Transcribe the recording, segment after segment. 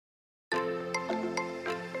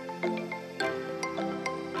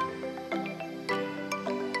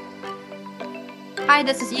Hi,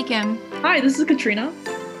 this is Ekim. Hi, this is Katrina,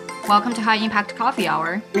 Welcome to High Impact Coffee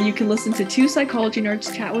Hour. where you can listen to two psychology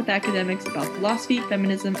nerds chat with academics about philosophy,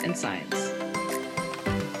 feminism, and science.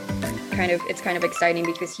 It's kind of exciting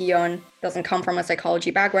because Hyun doesn't come from a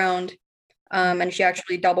psychology background, and she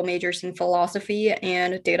actually double majors in philosophy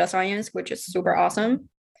and data science, which is super awesome.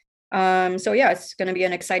 So yeah, it's going to be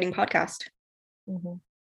an exciting podcast. Yeah,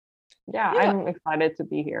 Yeah. I'm excited to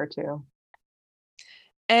be here too.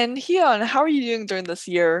 And Hyun, how are you doing during this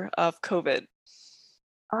year of COVID?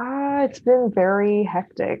 It's been very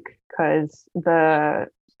hectic because the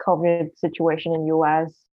COVID situation in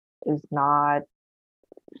US is not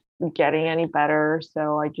getting any better.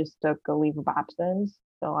 So I just took a leave of absence.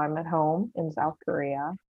 So I'm at home in South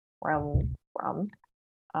Korea, where I'm from.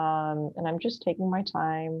 And I'm just taking my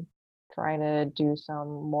time trying to do some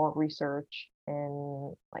more research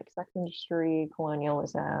in like sex industry,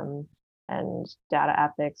 colonialism, and data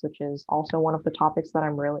ethics, which is also one of the topics that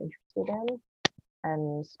I'm really interested in,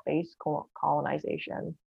 and space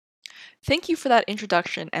colonization. Thank you for that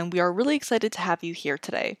introduction, and we are really excited to have you here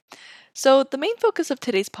today. So, the main focus of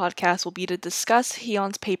today's podcast will be to discuss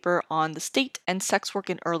Hyun's paper on the state and sex work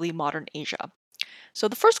in early modern Asia. So,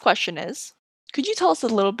 the first question is, could you tell us a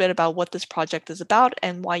little bit about what this project is about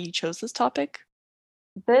and why you chose this topic?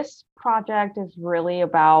 This project is really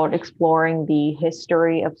about exploring the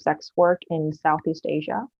history of sex work in Southeast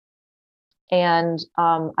Asia. And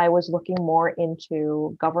I was looking more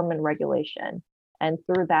into government regulation. And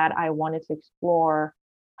through that, I wanted to explore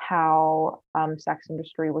how sex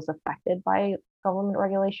industry was affected by government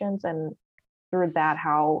regulations, and through that,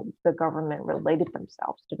 how the government related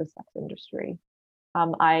themselves to the sex industry.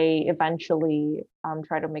 I eventually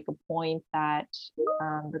tried to make a point that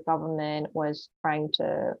the government was trying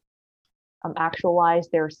to actualize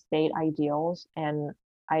their state ideals and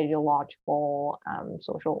ideological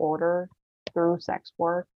social order through sex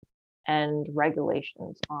work and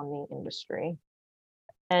regulations on the industry.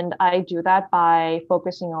 And I do that by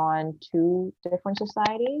focusing on two different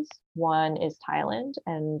societies. One is Thailand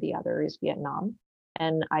and the other is Vietnam.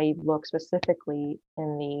 And I look specifically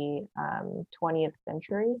in the 20th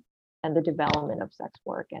century and the development of sex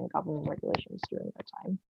work and government regulations during that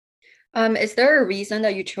time. Is there a reason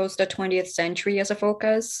that you chose the 20th century as a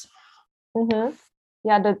focus?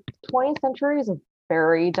 Yeah, the 20th century is a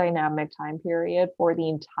very dynamic time period for the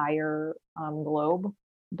entire globe,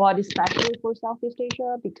 but especially for Southeast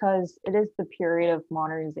Asia because it is the period of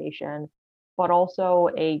modernization, but also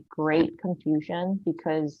a great confusion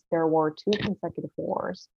because there were two consecutive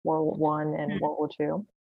wars, World War I and World War II,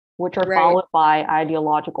 which are Right. followed by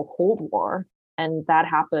ideological Cold War, and that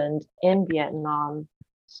happened in Vietnam.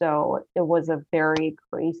 So it was a very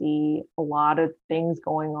crazy, a lot of things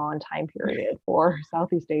going on time period for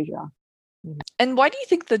Southeast Asia. And why do you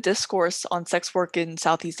think the discourse on sex work in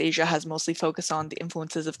Southeast Asia has mostly focused on the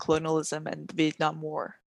influences of colonialism and the Vietnam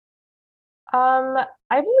War?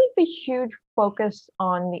 I believe the huge focus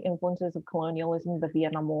on the influences of colonialism, the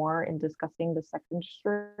Vietnam War, in discussing the sex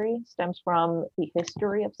industry stems from the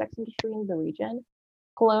history of sex industry in the region.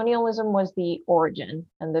 Colonialism was the origin,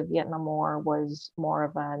 and the Vietnam War was more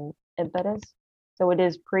of an impetus. So it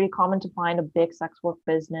is pretty common to find a big sex work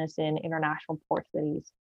business in international port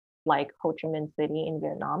cities like Ho Chi Minh City in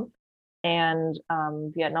Vietnam. And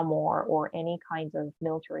Vietnam War or any kinds of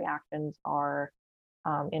military actions are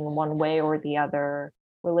in one way or the other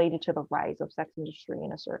related to the rise of sex industry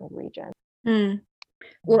in a certain region.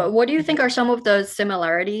 What do you think are some of the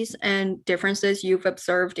similarities and differences you've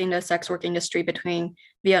observed in the sex work industry between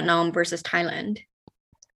Vietnam versus Thailand?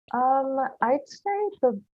 I'd say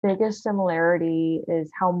the biggest similarity is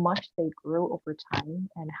how much they grew over time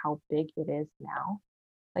and how big it is now.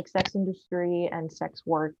 Like sex industry and sex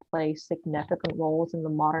work play significant roles in the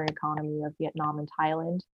modern economy of Vietnam and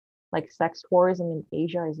Thailand. Like sex tourism in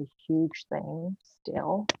Asia is a huge thing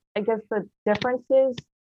still. I guess the differences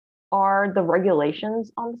are the regulations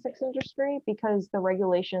on the sex industry because the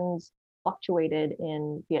regulations fluctuated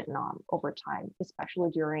in Vietnam over time,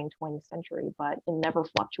 especially during 20th century, but it never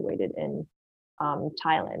fluctuated in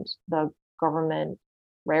Thailand. The government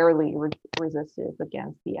rarely resisted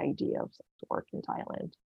against the idea of sex work in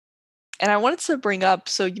Thailand. And I wanted to bring up,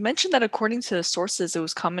 so you mentioned that according to sources, it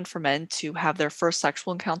was common for men to have their first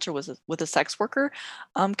sexual encounter with a sex worker.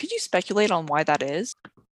 Could you speculate on why that is?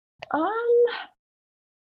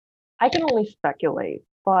 I can only speculate,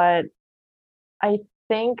 but I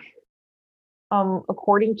think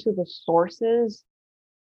according to the sources,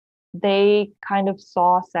 they kind of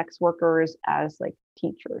saw sex workers as like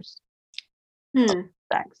teachers of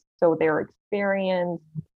sex. So they're experienced,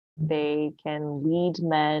 they can lead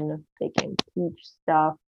men, they can teach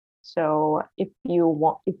stuff. So if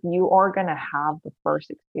you are gonna have the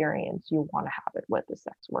first experience, you want to have it with a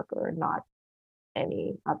sex worker, not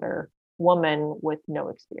any other woman with no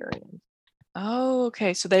experience. Oh,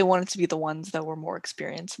 okay. So they wanted to be the ones that were more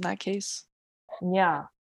experienced in that case. Yeah.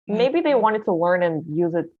 Mm, Maybe they wanted to learn and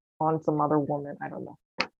use it on some other woman. I don't know.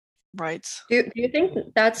 right. Do you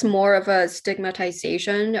think that's more of a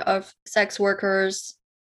stigmatization of sex workers?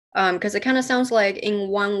 Because it kind of sounds like in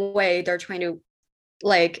one way they're trying to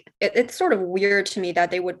like it's sort of weird to me that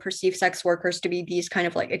they would perceive sex workers to be these kind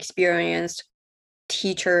of like experienced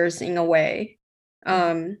teachers in a way.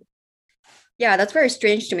 Um, yeah, that's very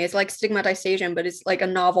strange to me. It's like stigmatization, but it's like a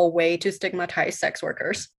novel way to stigmatize sex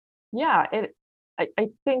workers. Yeah, I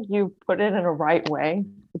think you put it in a right way.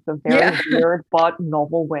 It's a very Yeah. weird but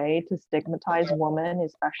novel way to stigmatize women,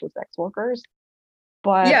 especially sex workers.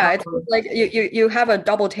 But Yeah, it's like you have a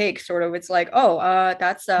double take sort of. It's like, oh, yeah.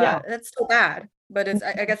 that's so bad, but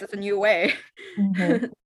I guess it's a new way.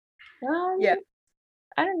 Mhm. Yeah.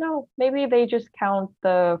 I don't know. Maybe they just count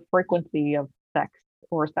the frequency of sex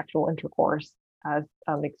or sexual intercourse as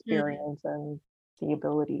Mm. experience and the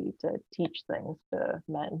ability to teach things to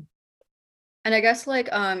men. And I guess like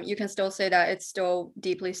you can still say that it's still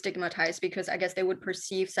deeply stigmatized because I guess they would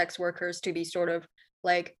perceive sex workers to be sort of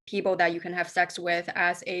like people that you can have sex with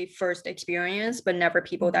as a first experience, but never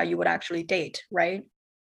people that you would actually date, right?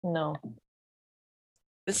 No.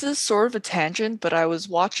 This is sort of a tangent, but I was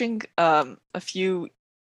watching a few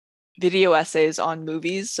video essays on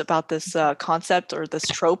movies about this concept or this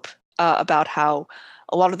trope about how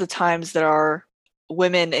a lot of the times there are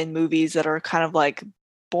women in movies that are kind of like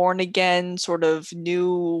born again, sort of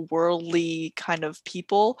new worldly kind of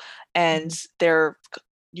people, and they're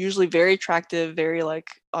usually very attractive, very like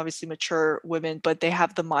obviously mature women, but they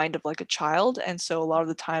have the mind of like a child. And so a lot of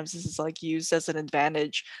the times this is like used as an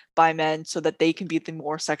advantage by men so that they can be the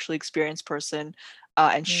more sexually experienced person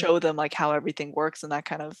and Mm. show them like how everything works. And that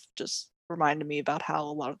kind of just reminded me about how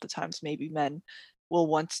a lot of the times maybe men will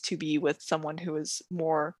want to be with someone who is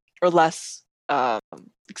more or less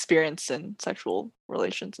experienced in sexual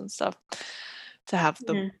relations and stuff to have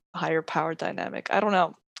the Mhm. higher power dynamic. I don't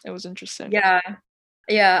know. It was interesting. Yeah.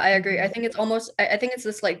 Yeah, I agree. I Mhm. think it's almost, I think it's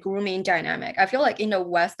this like grooming dynamic. I feel like in the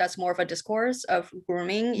West, that's more of a discourse of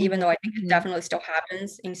grooming, even though I think it Mhm. definitely still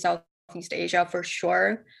happens in Southeast Asia for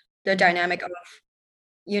sure. The Mhm. dynamic of,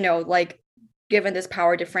 like given this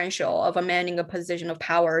power differential of a man in a position of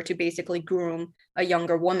power to basically groom a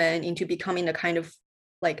younger woman into becoming the kind of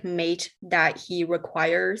like mate that he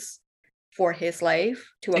requires for his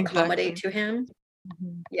life to accommodate Exactly. to him.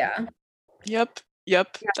 Mhm. Yeah. Yep.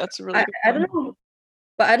 Yep. Yeah. That's a really I, good I don't point. know.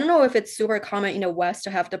 But I don't know if it's super common in the West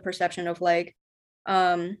to have the perception of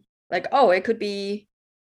um, oh, it could be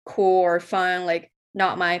cool or fun, like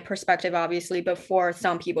not my perspective, obviously, but for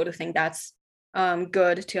some people to think that's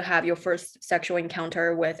good to have your first sexual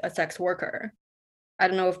encounter with a sex worker. I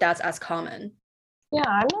don't know if that's as common. Yeah,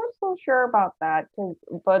 I'm not so sure about that,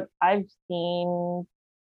 but I've seen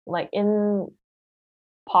like in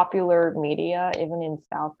popular media, even in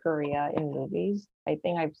South Korea in movies, I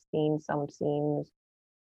think I've seen some scenes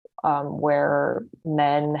where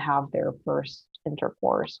men have their first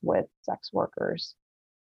intercourse with sex workers,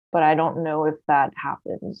 but I don't know if that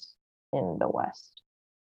happens in the West.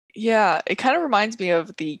 Yeah, it kind of reminds me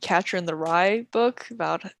of the Catcher in the Rye book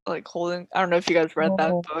about like holding. I don't know if you guys read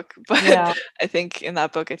that Oh, book, but yeah. I think in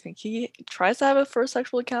that book, I think he tries to have a first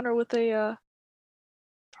sexual encounter with a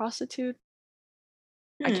prostitute.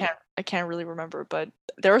 Hmm. I can't really remember, but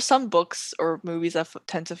there are some books or movies that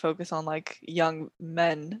tend to focus on like young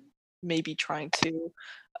men maybe trying to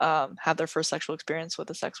have their first sexual experience with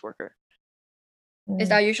a sex worker. Is Mm.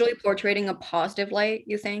 that usually portrayed in a positive light,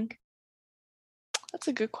 you think? That's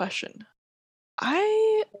a good question.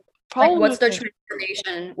 I Like probably would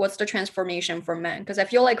think. what's the transformation for men? Because I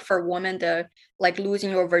feel like for women, the like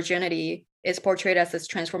losing your virginity is portrayed as this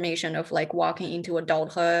transformation of like walking into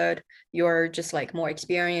adulthood. You're just like more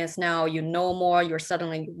experienced now, you know more, you're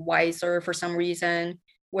suddenly wiser for some reason,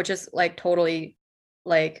 which is like totally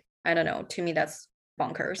like I don't know, to me that's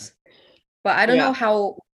bonkers. But I don't Yeah. know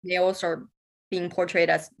how males are being portrayed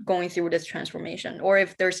as going through this transformation, or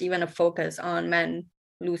if there's even a focus on men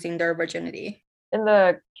losing their virginity. In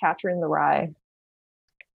the Catcher in the Rye,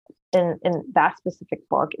 in that specific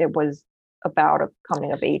book, it was about a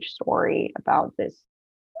coming of age story about this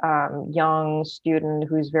young student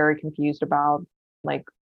who's very confused about like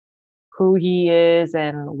who he is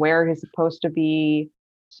and where he's supposed to be.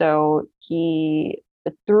 So he,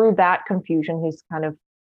 through that confusion, he's kind of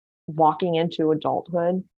walking into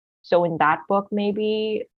adulthood. So in that book,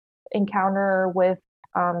 maybe encounter with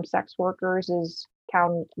sex workers is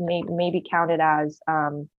maybe counted as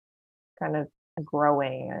kind of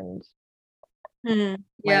growing and like,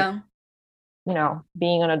 Yeah.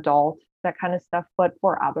 being an adult, that kind of stuff. But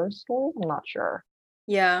for other stories, I'm not sure.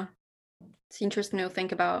 Yeah. It's interesting to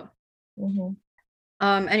think about. Hmm.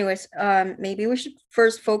 Anyways, maybe we should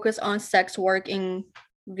first focus on sex work in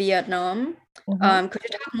Vietnam. Hmm. Could you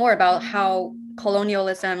talk more about how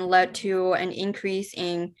colonialism led to an increase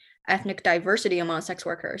in ethnic diversity among sex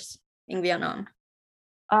workers in Vietnam?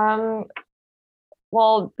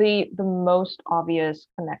 Well, the most obvious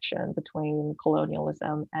connection between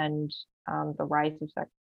colonialism and the rise of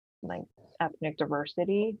like ethnic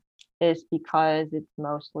diversity is because it's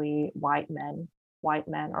mostly white men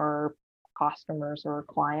or customers or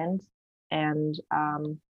clients, and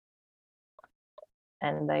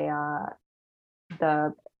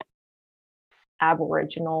the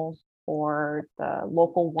Aboriginals or the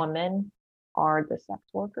local women are the sex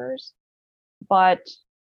workers. But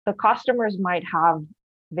the customers might have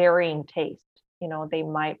varying taste. They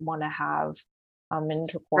might want to have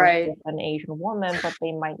intercourse Right. with an Asian woman, but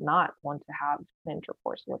they might not want to have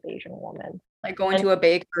intercourse with Asian woman. Like going And to a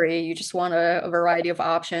bakery, you just want a variety of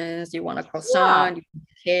options. You want a yeah, croissant, you want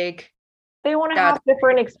a cake. they want to That have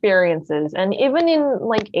different experiences. And even in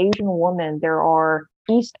like Asian women, there are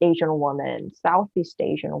East Asian women, Southeast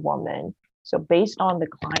Asian women. So based on the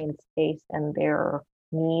client's taste and their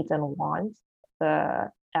needs and wants,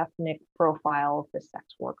 the ethnic profile of the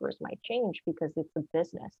sex workers might change because it's a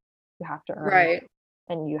business. You have to earn right.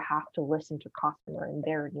 and you have to listen to customer and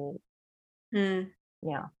their needs. Hmm.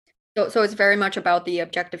 Yeah. So it's very much about the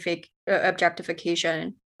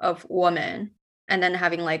objectification of women, and then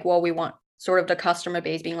having like, well, we want sort of the customer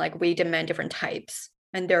base being like, we demand different types,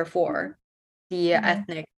 and therefore the Mhm.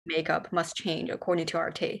 ethnic makeup must change according to our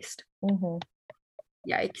taste. Hmm.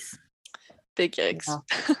 Yikes. Big yikes.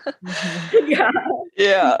 Yeah.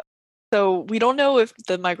 Yeah. So we don't know if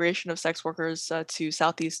the migration of sex workers to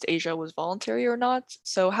Southeast Asia was voluntary or not.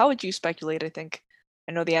 So how would you speculate? I think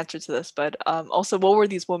I know the answer to this, but also, what were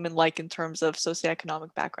these women like in terms of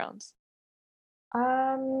socioeconomic backgrounds?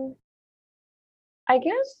 Um, I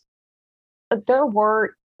guess there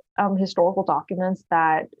were historical documents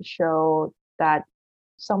that show that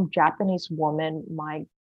some Japanese women might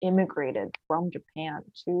immigrated from Japan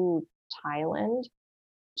to Thailand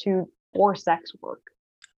for sex work.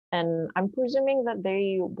 And I'm presuming that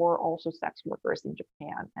they were also sex workers in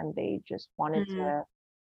Japan and they just wanted Mhm. to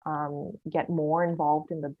get more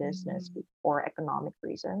involved in the business for economic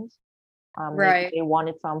reasons. Maybe Right. they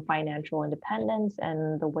wanted some financial independence,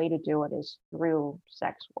 and the way to do it is through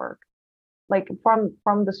sex work. Like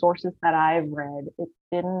from the sources that I've read, it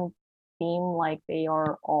didn't seem like they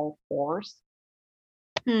are all forced,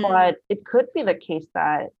 Hmm. but it could be the case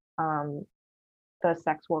that the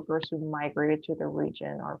sex workers who migrated to the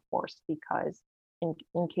region are forced because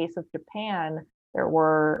in case of Japan, there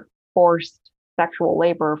were forced sexual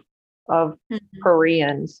labor of Mhm.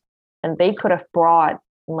 Koreans, and they could have brought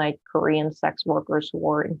like Korean sex workers who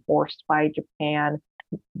were enforced by Japan.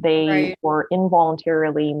 They Right. were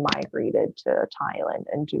involuntarily migrated to Thailand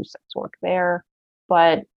and do sex work there.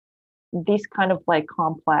 But these kind of like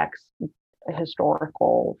complex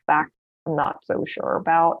historical facts, I'm not so sure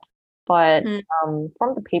about. But Hmm.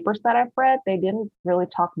 from the papers that I've read, they didn't really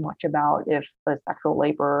talk much about if the sexual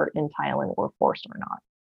labor in Thailand were forced or not.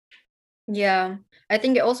 Yeah, I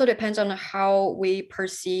think it also depends on how we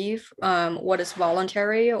perceive what is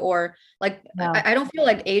voluntary, or like Yeah. I don't feel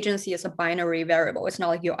like agency is a binary variable. It's not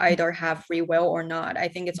like you either have free will or not. I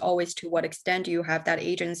think it's always to what extent do you have that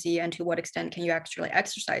agency and to what extent can you actually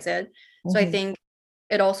exercise it. So I Mhm. think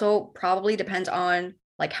it also probably depends on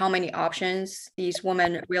like how many options these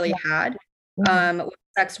women really had. Mhm. With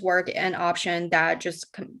sex work an option that just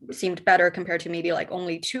seemed better compared to maybe like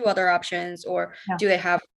only two other options, or Yeah. do they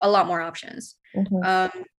have a lot more options?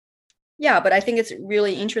 Mhm. Yeah, but I think it's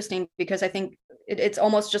really interesting because I think it's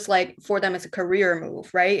almost just like for them it's a career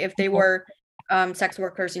move, right? If they Mhm. were sex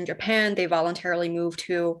workers in Japan, they voluntarily moved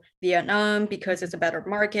to Vietnam because it's a better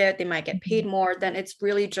market, they might get paid more, then it's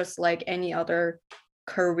really just like any other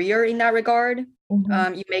career in that regard.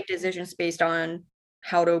 Mhm. You make decisions based on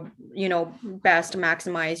how to, best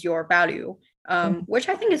maximize your value, Mhm. which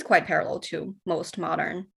I think is quite parallel to most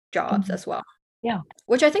modern jobs Mhm. as well. Yeah.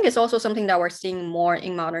 Which I think is also something that we're seeing more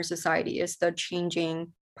in modern society is the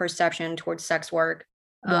changing perception towards sex work.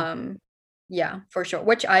 Yeah. Yeah, for sure.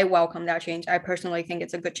 Which I welcome that change. I personally think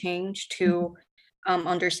it's a good change to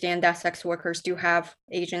understand that sex workers do have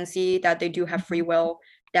agency, that they do have free will,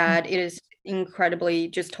 that it is incredibly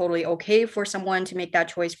just totally okay for someone to make that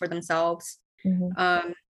choice for themselves.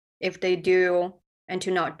 Mhm. If they do, and to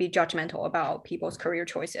not be judgmental about people's career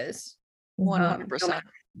choices. 100%.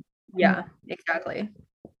 Yeah, exactly.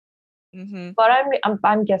 But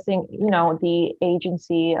I'm guessing, the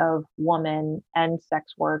agency of woman and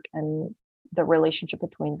sex work and the relationship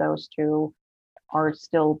between those two are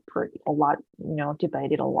still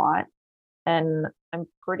debated a lot. And I'm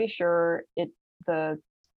pretty sure it was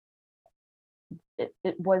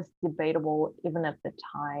debatable even at the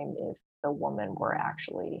time if the women were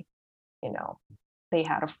actually, they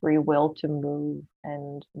had a free will to move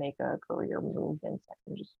and make a career move in sex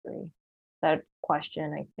industry. That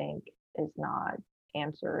question, I think, is not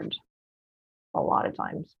answered a lot of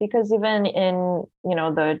times, because even in,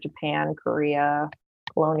 the Japan, Korea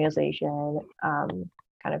colonialization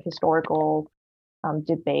kind of historical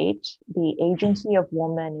debate, the agency of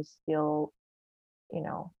woman is still,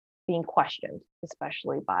 being questioned,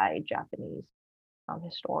 especially by Japanese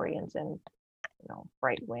historians and,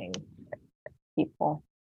 right-wing people.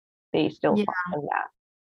 They still Yeah. question that.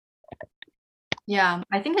 Yeah,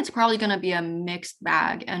 I think it's probably going to be a mixed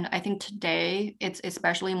bag. And I think today it's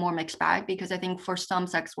especially more mixed bag because I think for some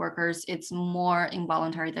sex workers, it's more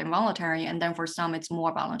involuntary than voluntary. And then for some, it's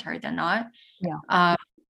more voluntary than not. Yeah.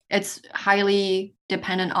 It's highly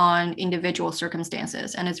dependent on individual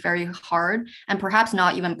circumstances, and it's very hard and perhaps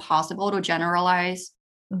not even possible to generalize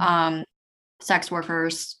sex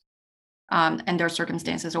workers and their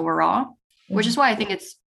circumstances overall, which is why I think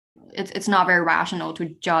it's not very rational to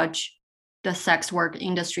judge the sex work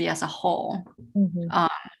industry as a whole,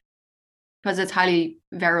 because it's highly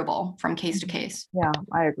variable from case to case. Yeah,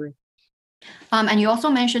 I agree. And you also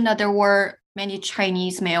mentioned that there were many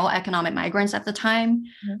Chinese male economic migrants at the time.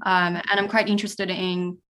 And I'm quite interested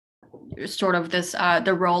in sort of this,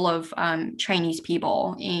 the role of Chinese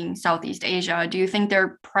people in Southeast Asia. Do you think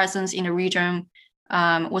their presence in the region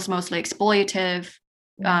was mostly exploitative?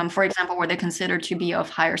 For example, were they considered to be of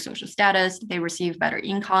higher social status? They received better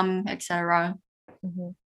income, etc.?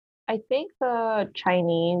 I think the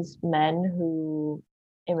Chinese men who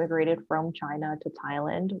immigrated from China to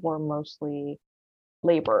Thailand were mostly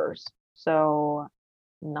laborers, so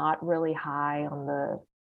not really high on the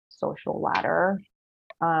social ladder,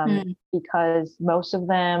 because most of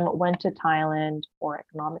them went to Thailand for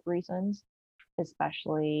economic reasons,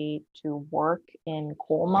 especially to work in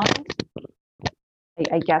coal mines.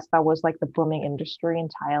 I guess that was like the booming industry in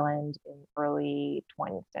Thailand in early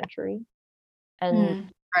 20th century. And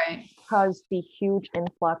right, because the huge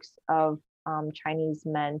influx of Chinese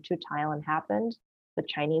men to Thailand happened, the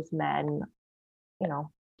Chinese men,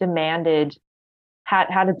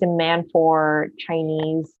 had a demand for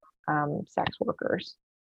Chinese sex workers.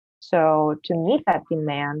 So to meet that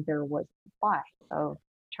demand, there was a supply of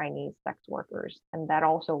Chinese sex workers, and that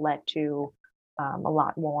also led to a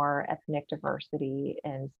lot more ethnic diversity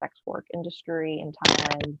in sex work industry in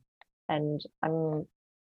Thailand. And I'm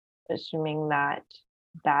assuming that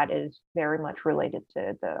is very much related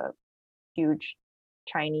to the huge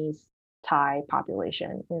Chinese Thai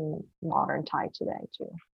population in modern Thai today too.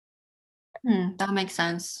 That makes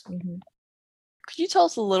sense. Could you tell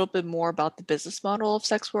us a little bit more about the business model of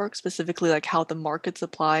sex work, specifically like how the market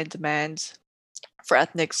supply and demand for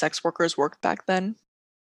ethnic sex workers worked back then?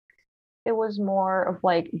 It was more of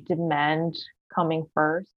like demand coming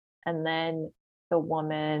first, and then the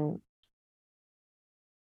women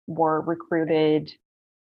were recruited,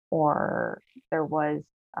 or there was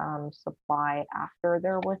supply after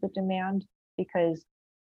there was a demand, because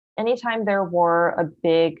anytime there were a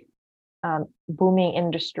big booming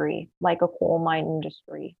industry like a coal mine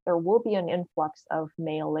industry, there will be an influx of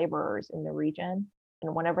male laborers in the region,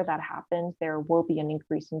 and whenever that happens, there will be an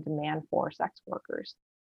increase in demand for sex workers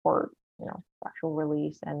for sexual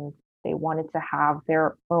release, and they wanted to have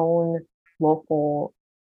their own local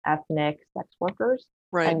ethnic sex workers.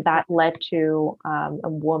 Right. And that led to a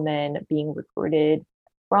woman being recruited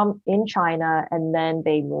from in China, and then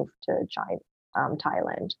they moved to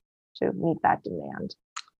Thailand to meet that demand.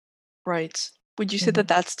 Right. Would you say that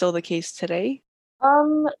that's still the case today?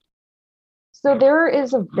 So there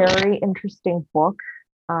is a very interesting book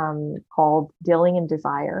called Dealing in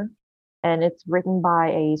Desire, and it's written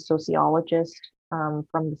by a sociologist from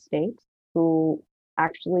the States who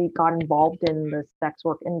actually got involved in the sex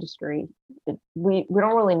work industry. We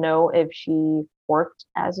don't really know if she worked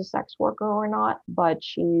as a sex worker or not, but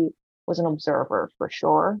she was an observer for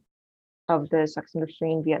sure of the sex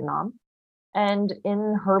industry in Vietnam. And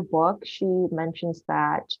in her book, she mentions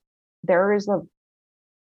that there is a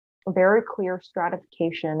very clear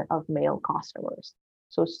stratification of male customers.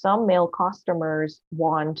 So some male customers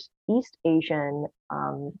want East Asian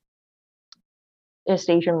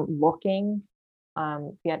looking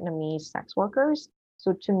Vietnamese sex workers,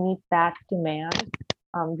 So to meet that demand,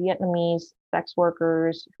 Vietnamese sex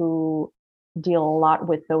workers who deal a lot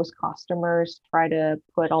with those customers try to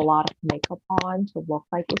put a lot of makeup on to look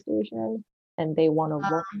like East Asian, and they want to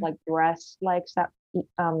look like dress like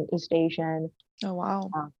East Asian. Oh, wow.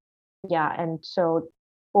 Yeah, and so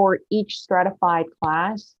for each stratified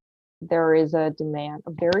class, there is a demand,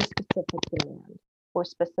 a very specific demand for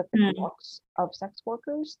specific looks of sex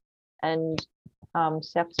workers. And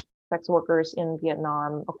sex workers in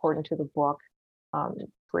Vietnam, according to the book,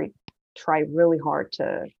 try really hard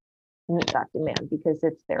to meet that demand because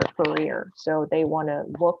it's their career. So they want to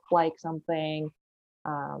look like something,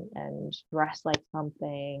 and dress like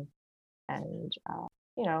something, and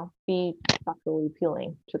be sexually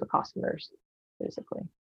appealing to the customers, basically.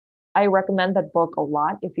 I recommend that book a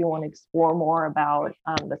lot if you want to explore more about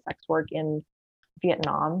the sex work in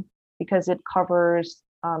Vietnam, because it covers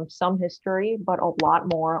some history, but a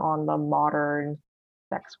lot more on the modern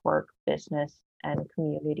sex work business and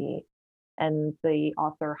community. And the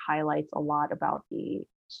author highlights a lot about the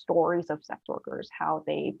stories of sex workers, how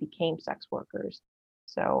they became sex workers.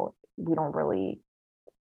 So we don't really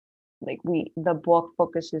the book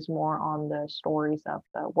focuses more on the stories of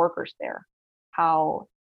the workers there, how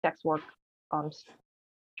sex work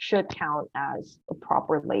should count as a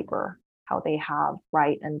proper labor, how they have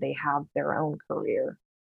right and they have their own career.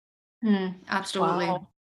 Absolutely. Wow.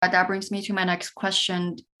 That brings me to my next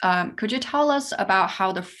question. Could you tell us about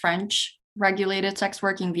how the French regulated sex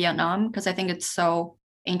work in Vietnam? Because I think it's so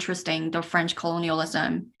interesting, the French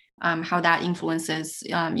colonialism, how that influences,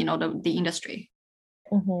 the industry.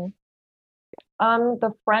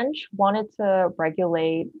 The French wanted to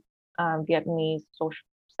regulate Vietnamese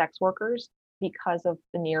sex workers because of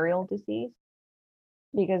venereal disease,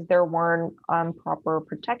 because there weren't proper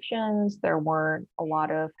protections, there weren't a lot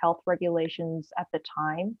of health regulations at the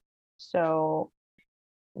time. So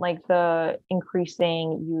like the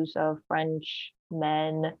increasing use of French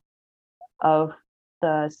men of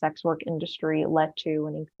the sex work industry led to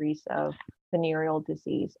an increase of venereal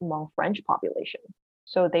disease among French population.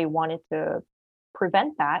 So they wanted to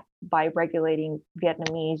prevent that by regulating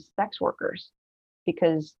Vietnamese sex workers,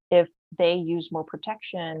 because if they use more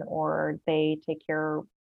protection or they take care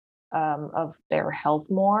of their health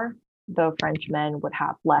more, the Frenchmen would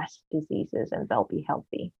have less diseases and they'll be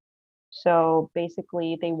healthy. So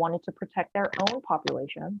basically, they wanted to protect their own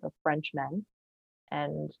population, the Frenchmen,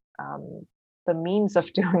 and the means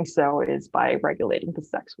of doing so is by regulating the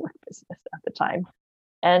sex work business at the time.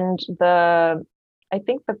 And I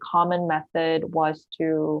think the common method was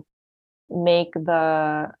to make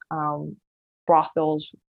the brothels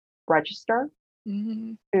register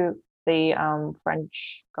to the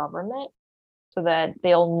French government so that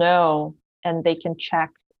they'll know and they can check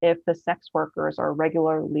if the sex workers are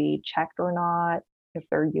regularly checked or not, if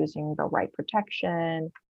they're using the right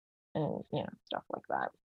protection, and stuff like that.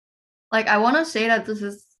 Like, I want to say that this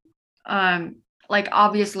is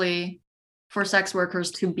obviously for sex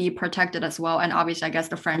workers to be protected as well, and obviously I guess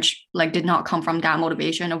the French did not come from that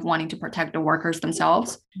motivation of wanting to protect the workers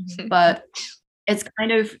themselves. But it's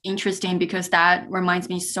kind of interesting because that reminds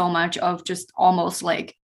me so much of just almost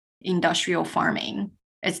like industrial farming.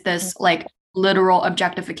 It's this literal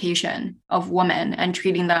objectification of women and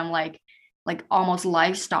treating them like almost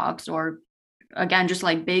livestock, or again just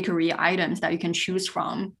like bakery items that you can choose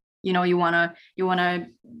from. You want to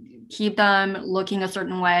keep them looking a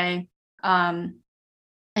certain way, and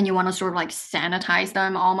you want to sort of sanitize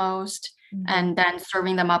them almost, and then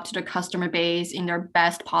serving them up to the customer base in their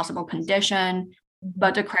best possible condition.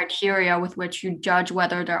 But the criteria with which you judge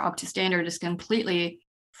whether they're up to standard is completely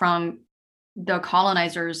from the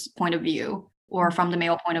colonizer's point of view or from the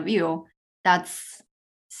male point of view. That's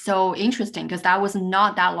so interesting because that was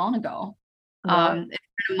not that long ago. It's kind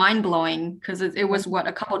of mind-blowing because it was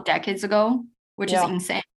a couple decades ago, which is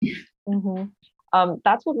insane.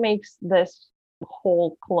 That's what makes this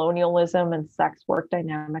whole colonialism and sex work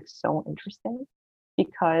dynamic so interesting,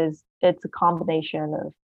 because it's a combination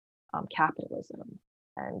of capitalism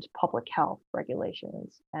and public health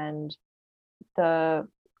regulations, and the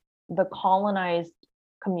colonized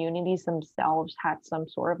communities themselves had some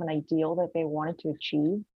sort of an ideal that they wanted to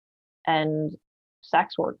achieve, and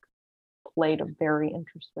sex work played a very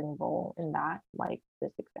interesting role in that, like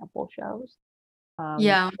this example shows.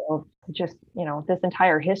 So just this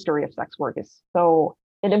entire history of sex work is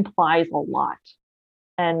it implies a lot,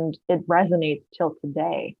 and it resonates till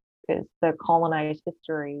today because the colonized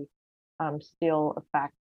history still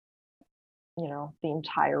affects the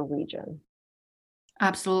entire region.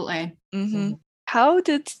 Absolutely. How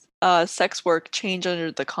did sex work change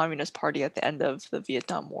under the Communist Party at the end of the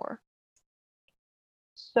Vietnam War?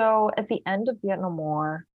 So at the end of Vietnam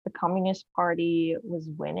War, the Communist Party was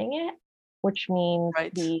winning it, which means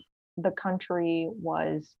Right. the country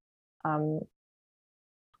was um,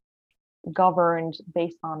 governed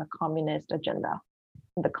based on a communist agenda.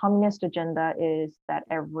 The communist agenda is that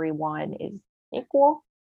everyone is equal,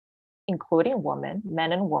 including women.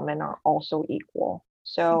 Men and women are also equal.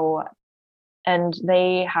 So, and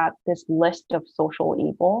they had this list of social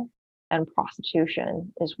evil, and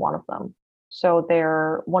prostitution is one of them. So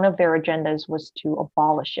one of their agendas was to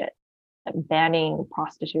abolish it, banning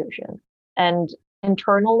prostitution. And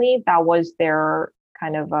internally, that was their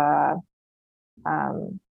kind of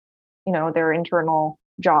their internal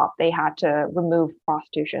job. They had to remove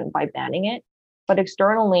prostitution by banning it. But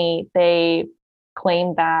externally, they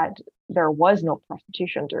claimed that there was no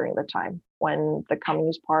prostitution during the time when the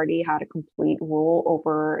Communist Party had a complete rule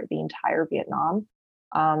over the entire Vietnam.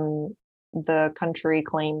 The country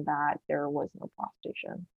claimed that there was no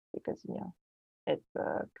prostitution because, it's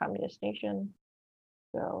a communist nation.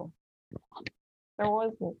 So there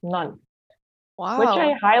was none. Wow. Which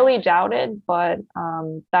I highly doubted, but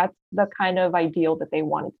that's the kind of ideal that they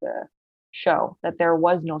wanted to show, that there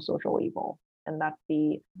was no social evil. And that's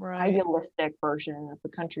the Right. idealistic version of the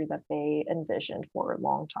country that they envisioned for a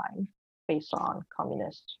long time based on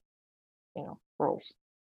communist, rules.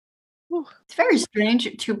 It's very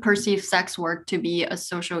strange to perceive sex work to be a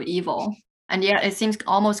social evil. And yet it seems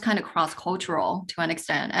almost kind of cross-cultural to an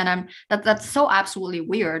extent. And that's so absolutely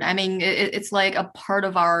weird. I mean, it's like a part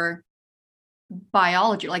of our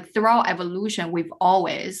biology. Like throughout evolution, we've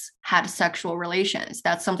always had sexual relations.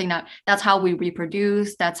 That's how we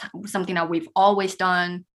reproduce. That's something that we've always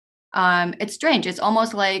done. It's strange. It's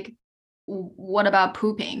almost like, what about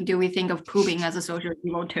pooping? Do we think of pooping as a social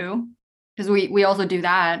evil too? Because we also do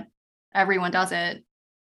that. Everyone does it.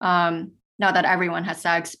 Not that everyone has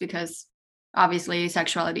sex, because obviously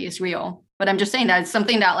sexuality is real. But I'm just saying that it's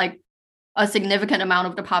something that like a significant amount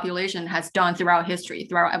of the population has done throughout history,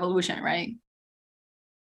 throughout evolution, right?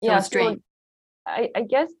 So it's strange. I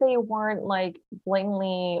guess they weren't like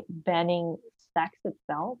blatantly banning sex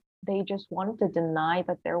itself. They just wanted to deny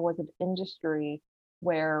that there was an industry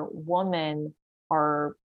where women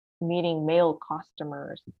are meeting male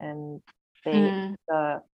customers, and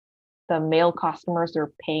the male customers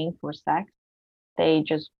are paying for sex. They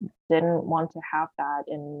just didn't want to have that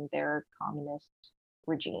in their communist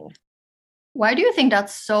regime. Why do you think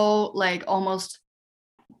that's so like almost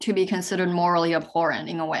to be considered morally abhorrent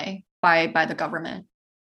in a way by the government?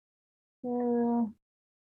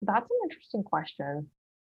 That's an interesting question.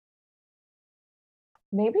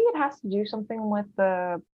 Maybe it has to do something with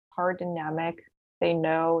the power dynamic. They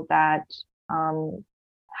know that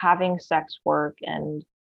having sex work and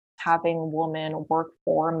having women work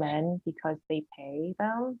for men because they pay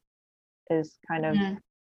them is kind of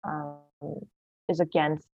is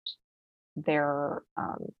against their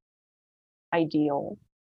ideal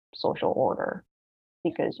social order,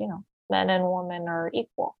 because men and women are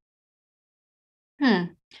equal.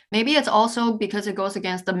 Maybe it's also because it goes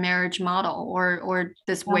against the marriage model or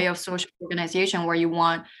this way of social organization where you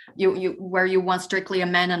want strictly a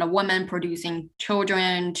man and a woman producing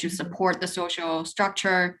children to support the social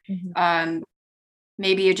structure.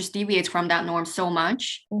 Maybe it just deviates from that norm so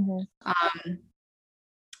much.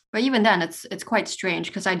 But even then, it's quite strange,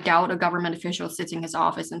 because I doubt a government official sits in his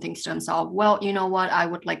office and thinks to himself, well, you know what, I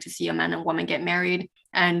would like to see a man and woman get married.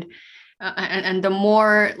 And the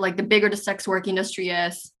more, like, the bigger the sex work industry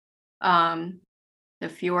is, the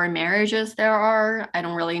fewer marriages there are. I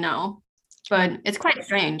don't really know, but it's quite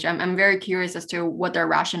strange. I'm very curious as to what their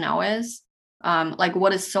rationale is. Like,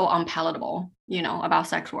 what is so unpalatable, about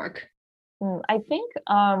sex work? I think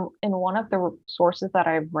in one of the sources that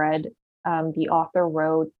I've read, the author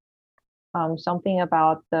wrote something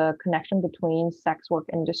about the connection between sex work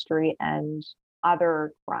industry and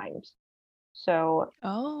other crimes. So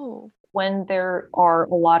when there are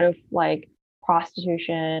a lot of like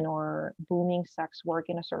prostitution or booming sex work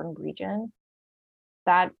in a certain region,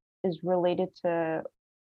 that is related to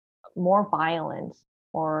more violence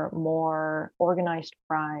or more organized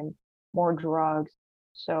crime, more drugs.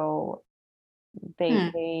 So they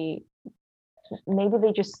maybe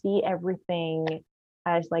they just see everything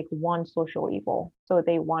as like one social evil. So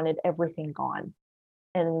they wanted everything gone.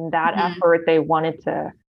 And in that effort, they wanted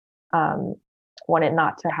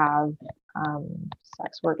not to have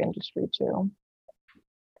sex work industry too.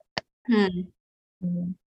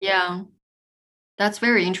 Yeah, that's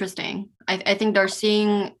very interesting. I think they're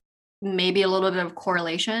seeing maybe a little bit of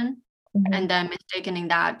correlation and then mistaking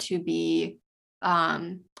that to be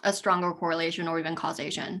a stronger correlation or even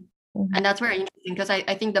causation. And that's very interesting, because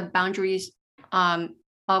I think the boundaries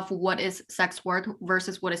of what is sex work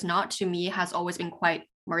versus what is not, to me, has always been quite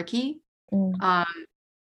murky. Um,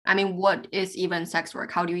 I mean, what is even sex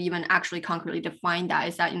work? How do you even actually concretely define that?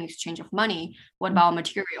 Is that in exchange of money? What about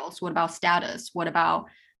materials? What about status? What about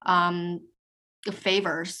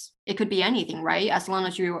favors? It could be anything, right? As long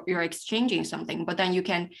as you're exchanging something. But then you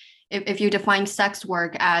can, if you define sex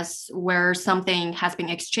work as where something has been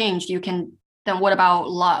exchanged, you can, then what about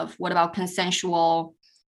love? What about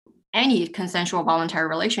any consensual voluntary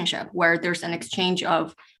relationship where there's an exchange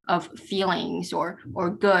of feelings or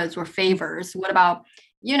goods or favors? What about,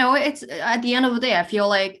 it's at the end of the day, I feel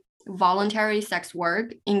like voluntary sex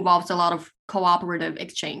work involves a lot of cooperative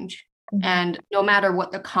exchange. And no matter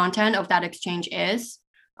what the content of that exchange is,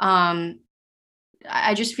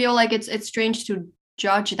 I just feel like it's strange to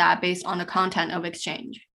judge that based on the content of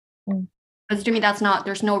exchange. Because to me,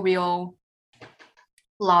 there's no real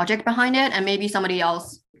logic behind it. And maybe somebody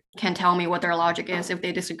else can tell me what their logic is if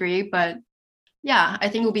they disagree. But yeah, I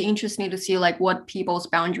think it'll be interesting to see like what people's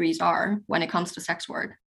boundaries are when it comes to sex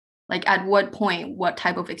work. Like at what point, what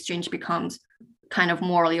type of exchange becomes kind of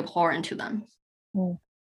morally abhorrent to them.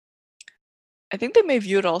 I think they may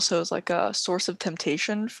view it also as like a source of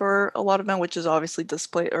temptation for a lot of men, which is obviously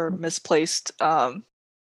misplaced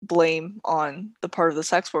blame on the part of the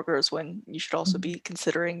sex workers, when you should also be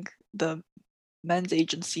considering the men's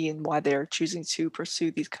agency and why they're choosing to pursue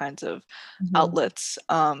these kinds of outlets.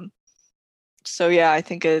 So yeah, I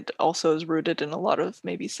think it also is rooted in a lot of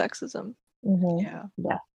maybe sexism. Yeah.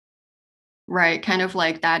 Right, kind of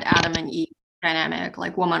like that Adam and Eve dynamic,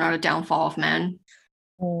 like women are the downfall of men.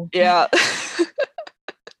 Yeah.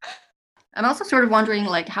 I'm also sort of wondering,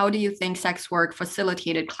 like, how do you think sex work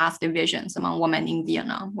facilitated class divisions among women in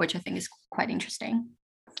Vietnam, which I think is quite interesting.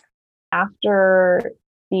 After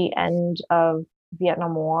the end of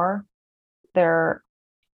Vietnam War, there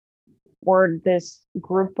were this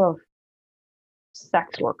group of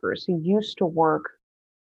sex workers who used to work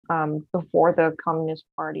before the Communist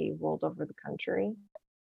Party ruled over the country.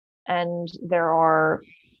 And there are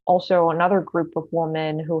also another group of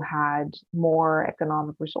women who had more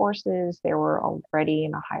economic resources. They were already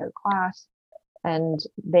in a higher class, and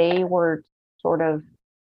they were sort of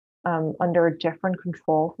under a different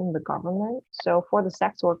control from the government. So for the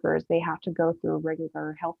sex workers, they have to go through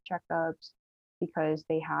regular health checkups because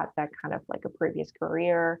they had that kind of like a previous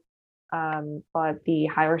career. But the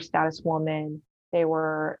higher status women, they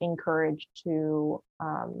were encouraged to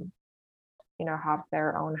have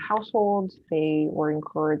their own households. They were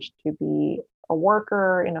encouraged to be a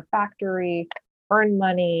worker in a factory, earn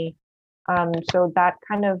money. So that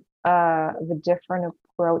kind of the different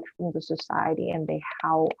approach from the society and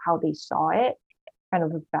how they saw it kind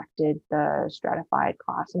of affected the stratified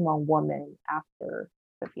class among women after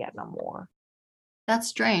the Vietnam War. That's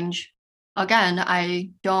strange. Again,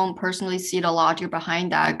 I don't personally see the logic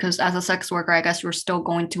behind that, because as a sex worker, I guess you're still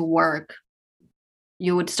going to work.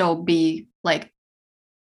 You would still be like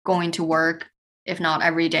going to work, if not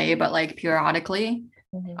every day, but like periodically.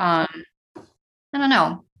 I don't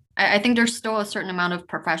know. I think there's still a certain amount of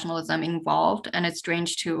professionalism involved, and it's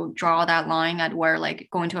strange to draw that line at where like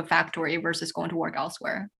going to a factory versus going to work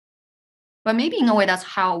elsewhere. But maybe in a way, that's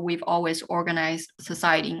how we've always organized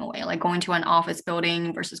society in a way, like going to an office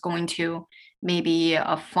building versus going to maybe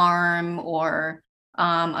a farm or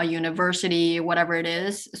a university, whatever it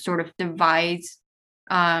is, sort of divides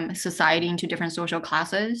society into different social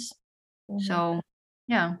classes. So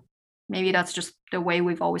yeah, maybe that's just the way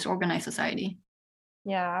we've always organized society.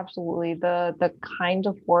 Yeah, absolutely. The kind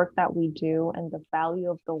of work that we do and the value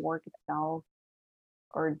of the work itself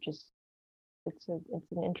are just it's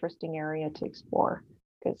an interesting area to explore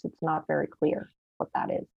because it's not very clear what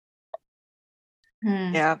that is.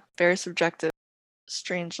 Yeah, very subjective,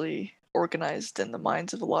 strangely organized in the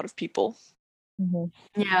minds of a lot of people.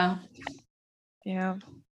 Yeah.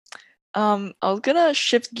 I was gonna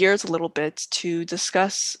shift gears a little bit to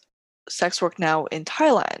discuss sex work now in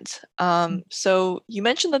Thailand. So you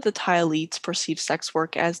mentioned that the Thai elites perceive sex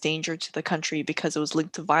work as danger to the country because it was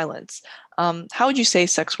linked to violence. How would you say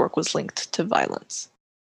sex work was linked to violence?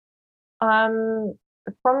 From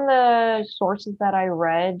the sources that I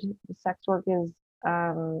read, sex work is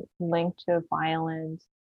linked to violence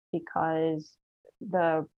because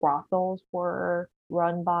the brothels were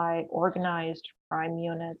run by organized crime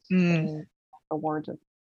units, in the words of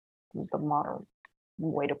the modern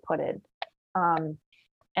way to put it.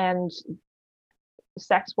 And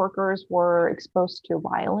sex workers were exposed to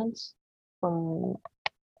violence from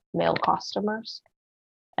male customers.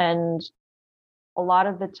 And a lot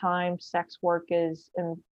of the time, sex work is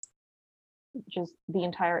just the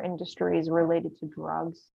entire industry is related to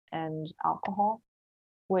drugs and alcohol.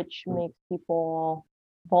 which makes people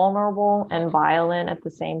vulnerable and violent at the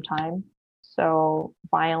same time. So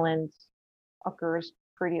violence occurs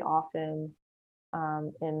pretty often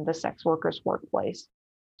in the sex workers' workplace.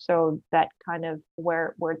 So that kind of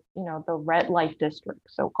where the red light district,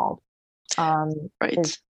 so-called, Right.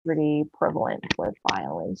 is pretty prevalent with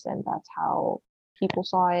violence, and that's how people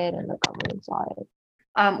saw it and the government saw it.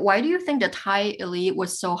 Why do you think the Thai elite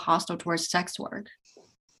was so hostile towards sex work?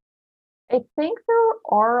 I think there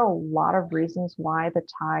are a lot of reasons why the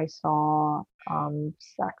Thai saw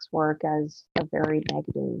sex work as a very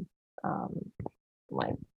negative,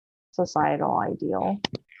 like societal ideal.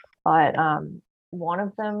 But one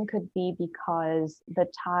of them could be because the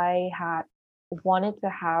Thai had wanted to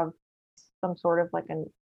have some sort of like a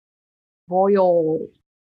royal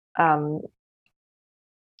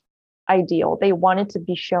ideal. They wanted to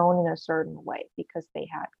be shown in a certain way because they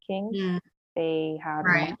had kings, they had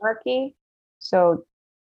Right. monarchy. So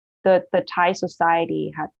the Thai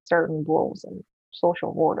society had certain rules and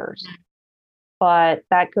social orders, but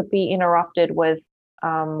that could be interrupted with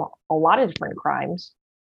a lot of different crimes,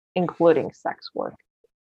 including sex work.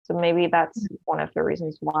 So maybe that's one of the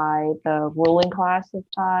reasons why the ruling class of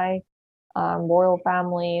Thai royal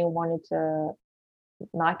family wanted to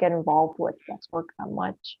not get involved with sex work that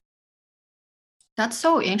much. That's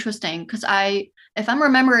so interesting because if I'm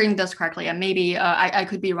remembering this correctly, and maybe I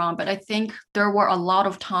could be wrong, but I think there were a lot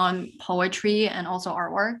of Tang poetry and also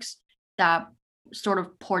artworks that sort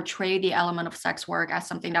of portray the element of sex work as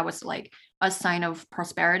something that was like a sign of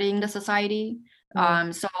prosperity in the society.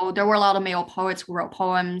 So there were a lot of male poets who wrote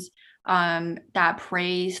poems that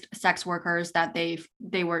praised sex workers that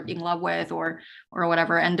they were in love with or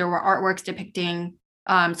whatever, and there were artworks depicting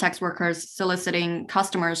sex workers soliciting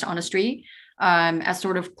customers on the street. As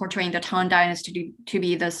sort of portraying the Tang Dynasty to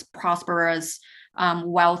be this prosperous,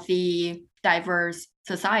 wealthy, diverse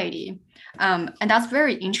society. And that's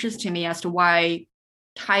very interesting to me as to why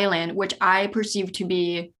Thailand, which I perceive to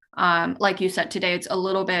be, like you said today, it's a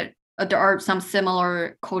little bit, there are some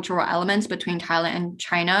similar cultural elements between Thailand and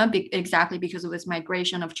China, exactly because of this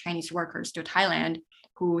migration of Chinese workers to Thailand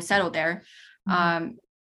who settled there. But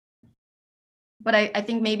I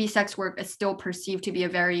think maybe sex work is still perceived to be a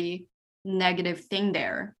very negative thing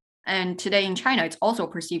there. And today in China, it's also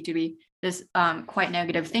perceived to be this quite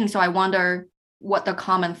negative thing. So I wonder what the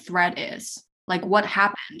common thread is. Like what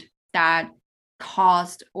happened that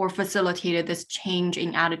caused or facilitated this change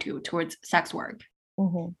in attitude towards sex work?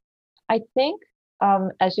 I think,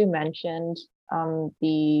 as you mentioned,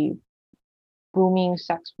 the booming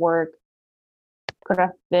sex work could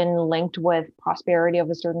have been linked with prosperity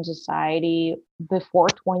of a certain society before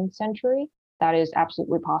 20th century. That is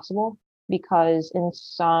absolutely possible because in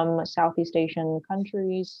some Southeast Asian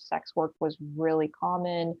countries, sex work was really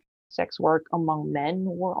common. Sex work among men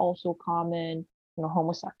were also common,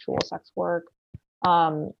 homosexual sex work,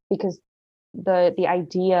 because the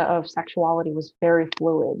idea of sexuality was very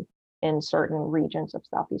fluid in certain regions of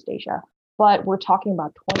Southeast Asia. But we're talking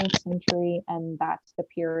about 20th century, and that's the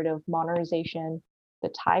period of modernization. The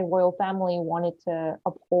Thai royal family wanted to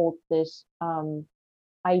uphold this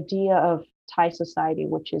idea of Thai society,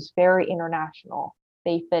 which is very international.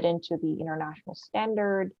 They fit into the international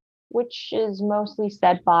standard, which is mostly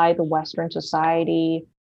set by the Western society.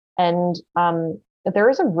 And there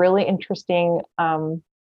is a really interesting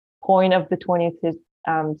point of the 20th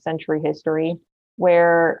century history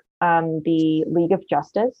where the League of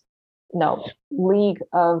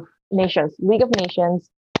Nations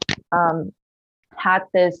had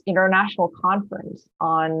this international conference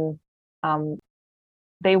on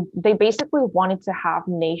they basically wanted to have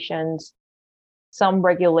nations some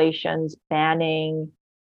regulations banning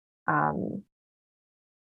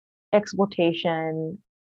exploitation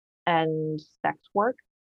and sex work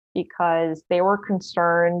because they were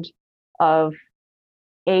concerned of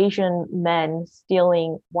Asian men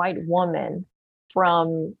stealing white women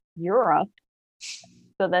from Europe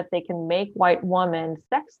so that they can make white women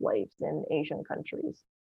sex slaves in Asian countries.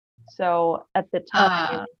 So at the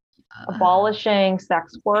time, abolishing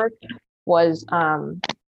sex work was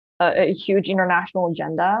a huge international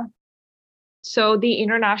agenda. So the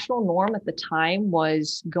international norm at the time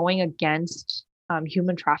was going against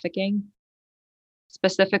human trafficking,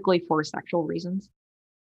 specifically for sexual reasons.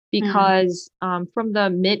 Because from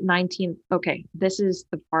the mid-19th, this is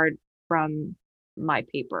the part from my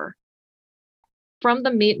paper. From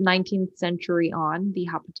the mid-19th century on, the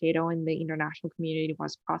hot potato in the international community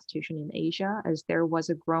was prostitution in Asia, as there was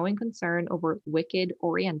a growing concern over wicked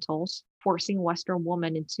Orientals forcing Western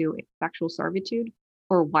women into sexual servitude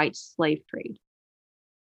or white slave trade.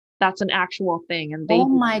 That's an actual thing, and they Oh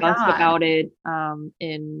my discussed God. about it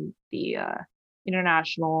in the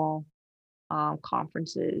international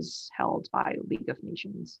conferences held by League of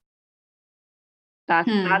Nations. That's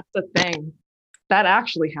the thing. That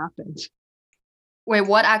actually happened. Wait,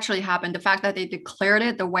 what actually happened? The fact that they declared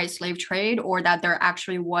it the white slave trade, or that there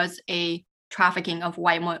actually was a trafficking of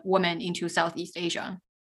white women into Southeast Asia?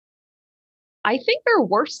 I think there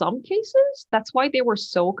were some cases. That's why they were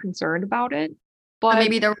so concerned about it. So But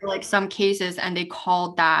maybe there were like some cases and they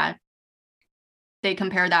compared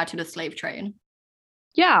that to the slave trade.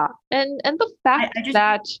 yeah, and the fact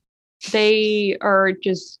that they are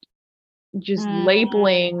just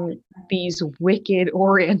labeling these wicked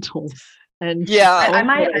Orientals and I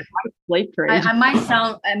might slave trade. I might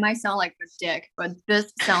sound like a dick, but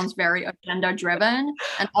this sounds very agenda driven.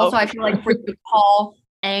 And also I feel like for you to call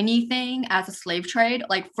anything as a slave trade,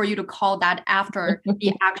 like for you to call that after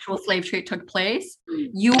the actual slave trade took place,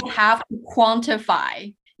 you have to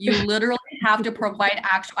quantify. You literally have to provide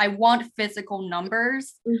I want physical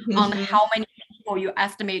numbers on how many people you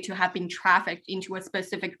estimate to have been trafficked into a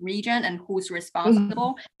specific region and who's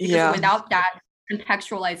responsible. Because without that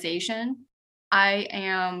contextualization, I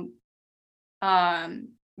am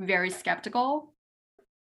very skeptical.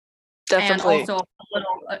 Definitely. And also a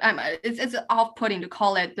little, it's off-putting to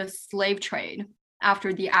call it the slave trade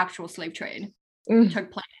after the actual slave trade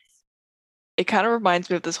took place. It kind of reminds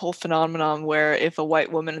me of this whole phenomenon where if a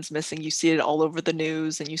white woman is missing, you see it all over the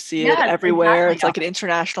news and you see it everywhere. Exactly. It's like an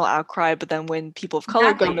international outcry, but then when people of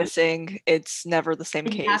color go missing, it's never the same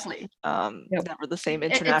case. Never the same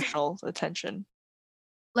international attention.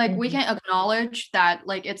 Like we can acknowledge that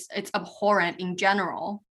like it's abhorrent in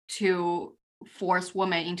general to force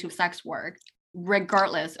women into sex work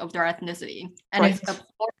regardless of their ethnicity, and it's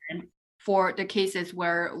abhorrent for the cases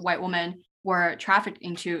where white women were trafficked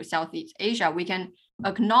into Southeast Asia. We can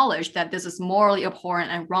acknowledge that this is morally abhorrent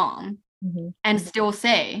and wrong, and still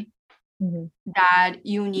say that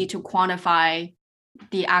you need to quantify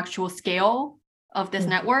the actual scale of this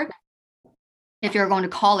network if you're going to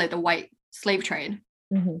call it the white slave trade.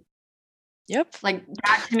 Yep. Like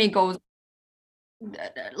that to me goes,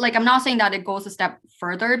 like, I'm not saying that it goes a step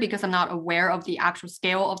further because I'm not aware of the actual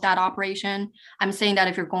scale of that operation. I'm saying that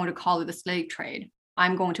if you're going to call it the slave trade,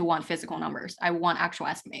 I'm going to want physical numbers. I want actual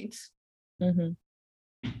estimates.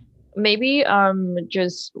 Maybe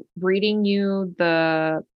just reading you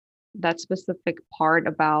that specific part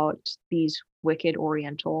about these wicked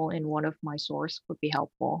Oriental in one of my source would be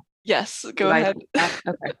helpful. Yes, go ahead.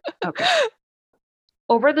 Okay.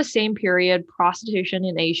 Over the same period, prostitution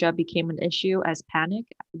in Asia became an issue as panic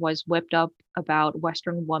was whipped up about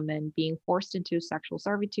Western women being forced into sexual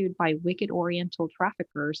servitude by wicked Oriental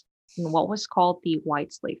traffickers in what was called the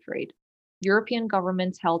white slave trade. European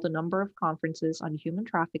governments held a number of conferences on human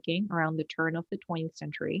trafficking around the turn of the 20th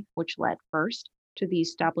century, which led first to the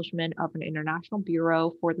establishment of an international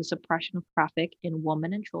bureau for the suppression of traffic in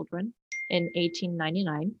women and children in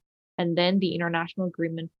 1899. And then the International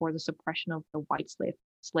Agreement for the Suppression of the White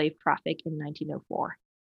Slave Traffic in 1904.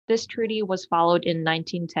 This treaty was followed in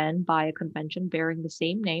 1910 by a convention bearing the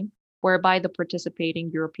same name, whereby the participating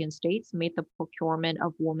European states made the procurement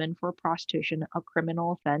of women for prostitution a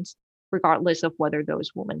criminal offense, regardless of whether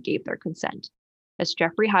those women gave their consent. As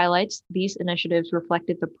Jeffrey highlights, these initiatives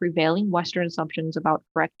reflected the prevailing Western assumptions about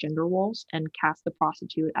correct gender roles and cast the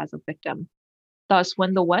prostitute as a victim. Thus,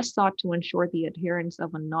 when the West sought to ensure the adherence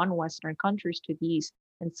of non-Western countries to these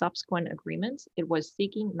and subsequent agreements, it was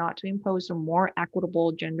seeking not to impose a more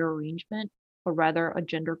equitable gender arrangement, but rather a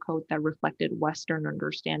gender code that reflected Western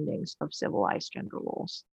understandings of civilized gender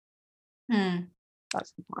roles.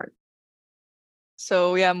 That's the part.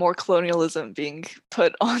 So yeah, more colonialism being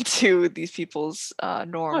put onto these people's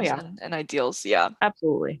norms and ideals. Yeah,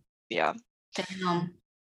 absolutely. Yeah.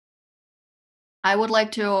 I would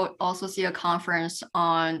like to also see a conference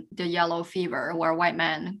on the yellow fever where white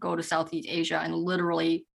men go to Southeast Asia and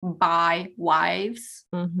literally buy wives.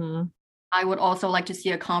 I would also like to see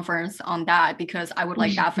a conference on that because I would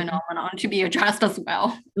like that phenomenon to be addressed as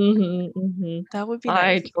well. That would be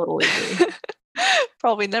nice. I totally agree.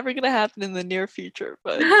 Probably never going to happen in the near future,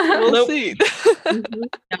 but we'll see. No,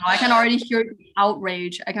 I can already hear the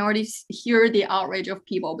outrage. I can already hear the outrage of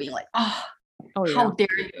people being like, oh how dare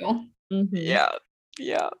you? Yeah.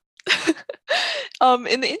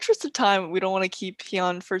 In the interest of time, we don't want to keep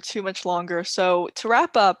Hyun for too much longer. So to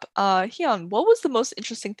wrap up, Hyun, what was the most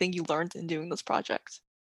interesting thing you learned in doing this project?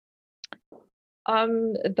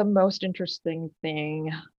 The most interesting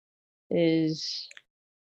thing is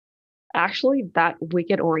Actually, that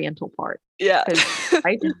wicked Oriental part. Yeah. Because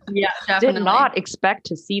I Yeah, did definitely. not expect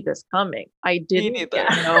to see this coming. I Me didn't neither.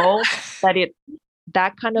 know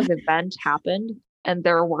that kind of event happened, and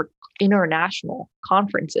there were international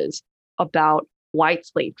conferences about white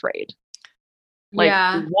slave trade. Like,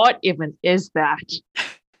 Yeah. what even is that?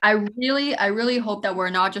 I really hope that we're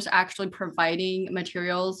not just actually providing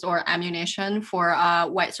materials or ammunition for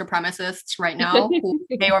white supremacists right now who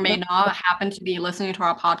may or may not happen to be listening to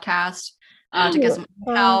our podcast to get some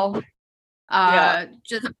intel. Yeah.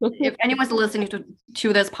 Just if anyone's listening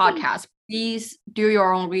to this podcast, please do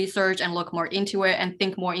your own research and look more into it and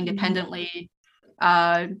think more independently.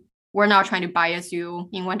 We're not trying to bias you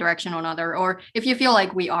in one direction or another, or if you feel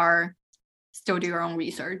like we are, still do your own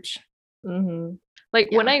research. Mhm. Like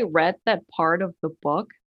when Yeah. I read that part of the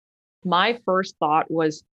book, my first thought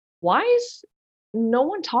was, why is no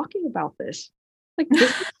one talking about this? Like, this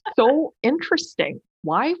is so interesting.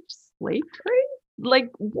 Why slave trade? Like,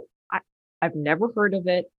 I've never heard of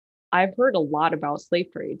it. I've heard a lot about slave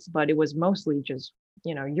trades, but it was mostly just,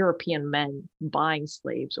 European men buying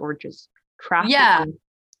slaves or just Yeah. trafficking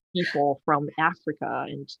people from Africa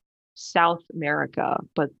and South America.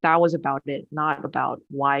 But that was about it, not about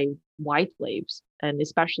why white slaves, and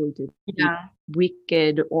especially to Yeah.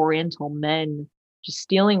 wicked Oriental men just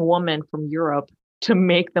stealing women from Europe to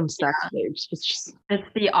make them sex slaves. It's just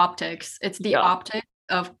It's the optics. It's the Yeah. optics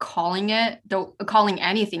of calling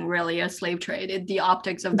anything really a slave trade. The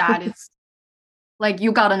optics of that is like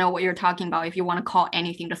you gotta know what you're talking about if you want to call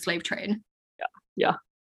anything the slave trade. Yeah.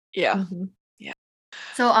 Yeah. Mhm.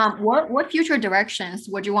 So what future directions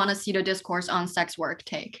would you want to see the discourse on sex work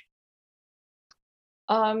take?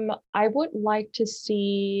 I would like to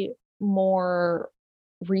see more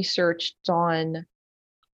research done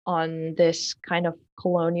on this kind of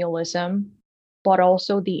colonialism, but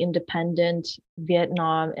also the independent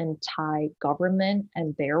Vietnam and Thai government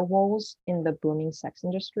and their roles in the booming sex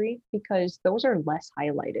industry, because those are less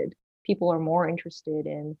highlighted. People are more interested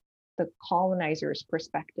in the colonizers'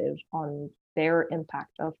 perspective on their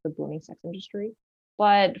impact of the booming sex industry.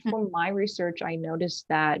 But from my research, I noticed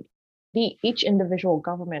that each individual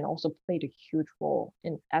government also played a huge role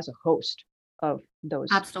in as a host of those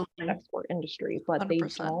Absolutely. sex work industry, but they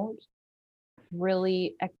 100%. don't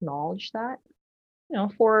really acknowledge that,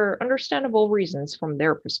 for understandable reasons from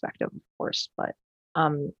their perspective, of course. But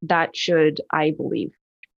that should, I believe,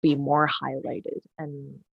 be more highlighted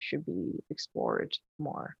and should be explored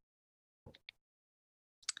more.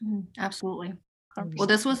 Absolutely. 100%. Well,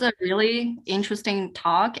 this was a really interesting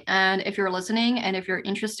talk. And if you're listening and if you're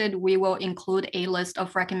interested, we will include a list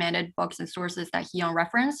of recommended books and sources that Hyun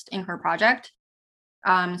referenced in her project.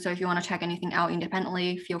 So if you want to check anything out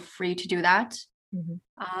independently, feel free to do that.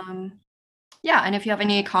 Yeah, and if you have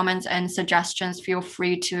any comments and suggestions, feel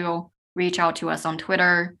free to reach out to us on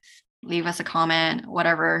Twitter, leave us a comment,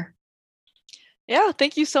 whatever. Yeah,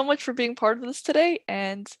 thank you so much for being part of this today,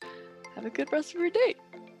 and have a good rest of your day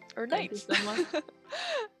or night. Thank you so much.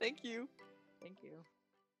 Thank you. Thank you.